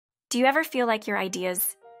Do you ever feel like your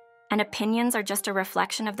ideas and opinions are just a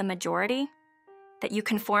reflection of the majority? That you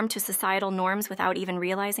conform to societal norms without even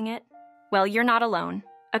realizing it? Well, you're not alone.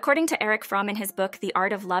 According to Eric Fromm in his book, The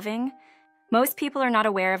Art of Loving, most people are not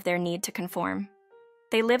aware of their need to conform.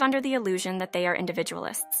 They live under the illusion that they are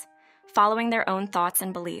individualists, following their own thoughts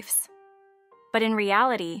and beliefs. But in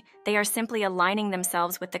reality, they are simply aligning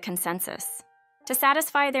themselves with the consensus. To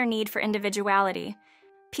satisfy their need for individuality,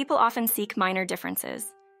 people often seek minor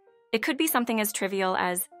differences. It could be something as trivial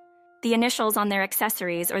as the initials on their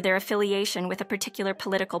accessories or their affiliation with a particular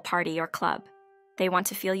political party or club. They want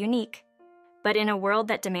to feel unique. But in a world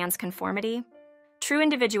that demands conformity, true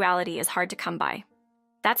individuality is hard to come by.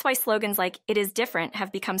 That's why slogans like "it is different"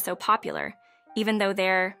 have become so popular, even though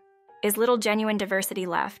there is little genuine diversity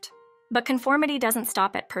left. But conformity doesn't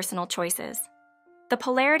stop at personal choices. The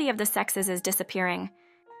polarity of the sexes is disappearing,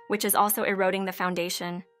 which is also eroding the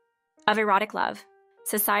foundation of erotic love.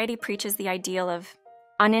 Society preaches the ideal of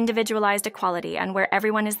unindividualized equality and where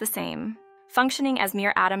everyone is the same, functioning as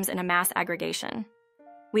mere atoms in a mass aggregation.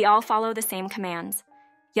 We all follow the same commands,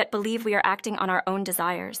 yet believe we are acting on our own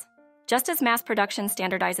desires. Just as mass production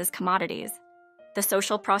standardizes commodities, the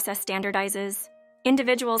social process standardizes,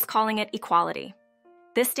 individuals calling it equality.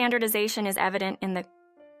 This standardization is evident in the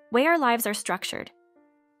way our lives are structured.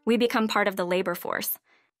 We become part of the labor force,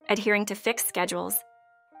 adhering to fixed schedules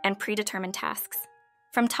and predetermined tasks.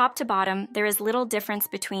 From top to bottom, there is little difference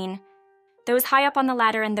between those high up on the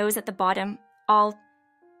ladder and those at the bottom. All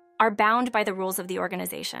are bound by the rules of the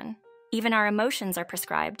organization. Even our emotions are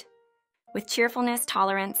prescribed, with cheerfulness,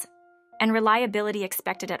 tolerance, and reliability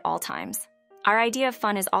expected at all times. Our idea of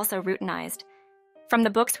fun is also routinized. From the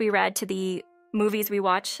books we read to the movies we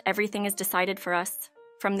watch, everything is decided for us.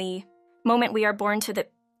 From the moment we are born to the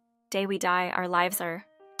day we die, our lives are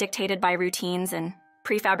dictated by routines and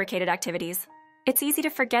prefabricated activities. It's easy to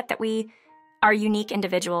forget that we are unique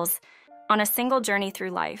individuals on a single journey through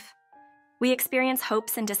life. We experience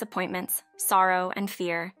hopes and disappointments, sorrow and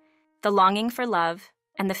fear, the longing for love,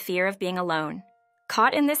 and the fear of being alone.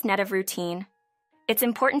 Caught in this net of routine, it's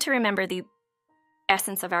important to remember the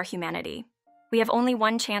essence of our humanity. We have only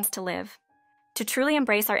one chance to live, to truly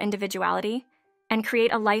embrace our individuality and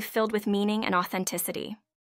create a life filled with meaning and authenticity.